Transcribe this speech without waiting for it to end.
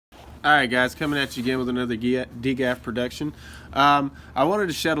Alright guys, coming at you again with another DGAF production. I wanted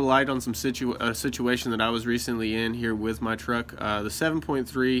to shed a light on some situation that I was recently in here with my truck. The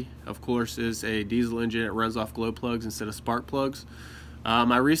 7.3, of course, is a diesel engine. It runs off glow plugs instead of spark plugs.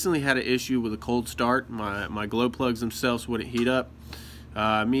 I recently had an issue with a cold start. My glow plugs themselves wouldn't heat up.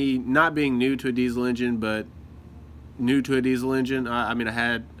 Me not being new to a diesel engine, but new to a diesel engine, I mean I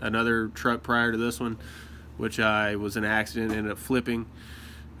had another truck prior to this one, which was in an accident, ended up flipping.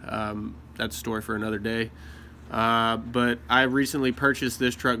 That's a story for another day. But I recently purchased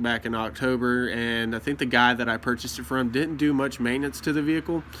this truck back in October, and I think the guy that I purchased it from didn't do much maintenance to the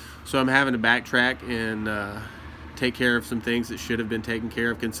vehicle, so I'm having to backtrack and take care of some things that should have been taken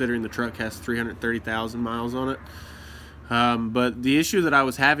care of, considering the truck has 330,000 miles on it. But the issue that I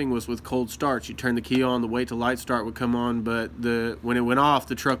was having was with cold starts. You turn the key on, the wait till light start would come on, but when it went off,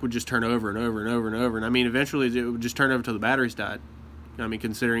 the truck would just turn over and over and over and over. And I mean, eventually it would just turn over till the batteries died. I mean,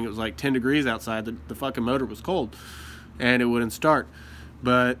 considering it was like 10 degrees outside, the fucking motor was cold and it wouldn't start.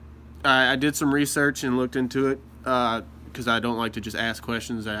 But I did some research and looked into it because I don't like to just ask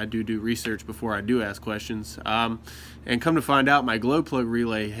questions. I do research before I do ask questions. And come to find out, my glow plug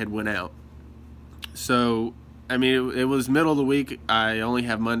relay had went out. So, I mean, it was middle of the week. I only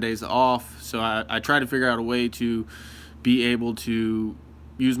have Mondays off, so I tried to figure out a way to be able to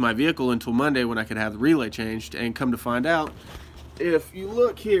use my vehicle until Monday when I could have the relay changed. And come to find out, if you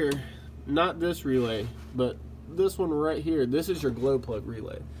look here, not this relay, but this one right here, this is your glow plug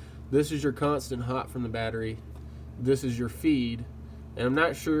relay. This is your constant hot from the battery. This is your feed. And I'm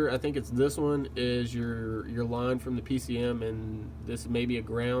not sure, I think it's this one is your line from the PCM, and this may be a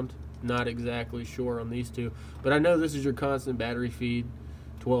ground. Not exactly sure on these two, but I know this is your constant battery feed,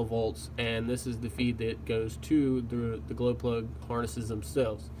 12 volts, and this is the feed that goes to the glow plug harnesses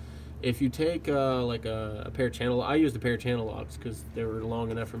themselves. If you take like a pair of channel, I used a pair of channel locks because they were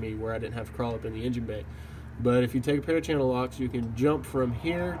long enough for me where I didn't have to crawl up in the engine bay. But if you take a pair of channel locks, you can jump from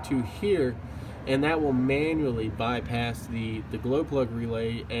here to here, and that will manually bypass the glow plug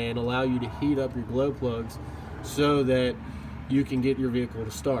relay and allow you to heat up your glow plugs so that you can get your vehicle to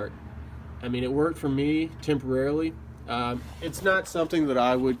start. I mean, it worked for me temporarily. It's not something that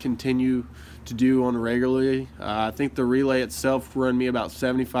I would continue to do on a regularly. I think the relay itself run me about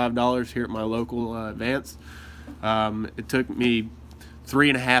 $75 here at my local Advance. It took me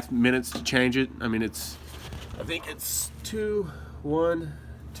 3.5 minutes to change it. I mean, I think it's 2, 1,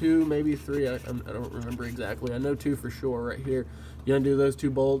 2, maybe 3. I don't remember exactly. I know 2 for sure right here. You undo those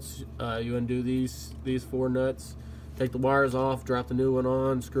 2 bolts. You undo these 4 nuts. Take the wires off, drop the new one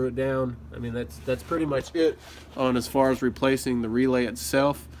on, screw it down. I mean, that's pretty much it on as far as replacing the relay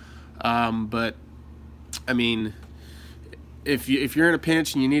itself. But I mean, if you're in a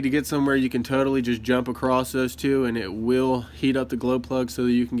pinch and you need to get somewhere, you can totally just jump across those 2, and it will heat up the glow plug so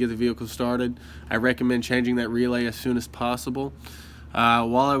that you can get the vehicle started. I recommend changing that relay as soon as possible.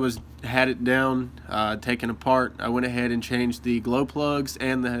 While I had it down, taken apart, I went ahead and changed the glow plugs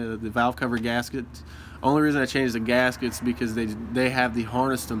and the valve cover gaskets. Only reason I changed the gaskets because they have the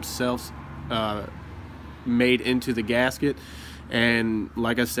harness themselves made into the gasket, and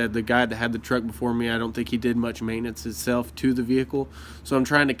like I said, the guy that had the truck before me, I don't think he did much maintenance itself to the vehicle, so I'm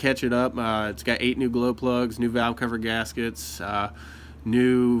trying to catch it up. It's got 8 new glow plugs, new valve cover gaskets,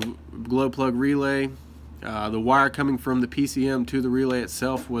 new glow plug relay. The wire coming from the PCM to the relay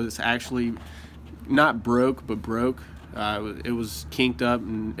itself was actually not broke, but broke. It was kinked up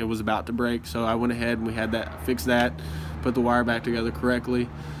and it was about to break, so I went ahead and we had that fix that, put the wire back together correctly.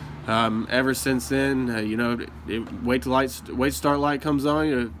 Ever since then, you know, wait start light comes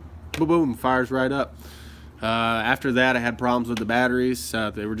on, boom boom, fires right up. After that, I had problems with the batteries.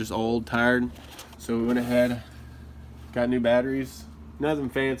 They were just old, tired, so we went ahead, got new batteries. Nothing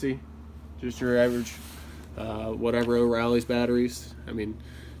fancy, just your average whatever O'Reilly's batteries. I mean,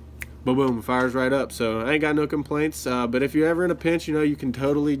 boom boom, fires right up. So I ain't got no complaints. But if you're ever in a pinch, you know, you can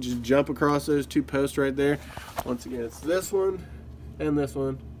totally just jump across those 2 posts right there. Once again, it's this one and this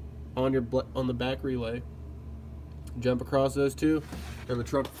one on the back relay. Jump across those 2 and the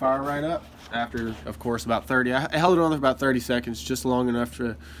truck will fire right up after, of course, about 30. I held it on for about 30 seconds, just long enough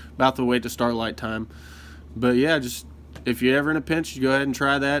to about the wait to start light time. But yeah, just if you're ever in a pinch, you go ahead and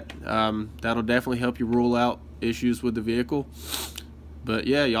try that. That'll definitely help you rule out issues with the vehicle. But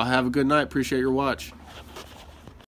yeah, y'all have a good night. Appreciate your watch.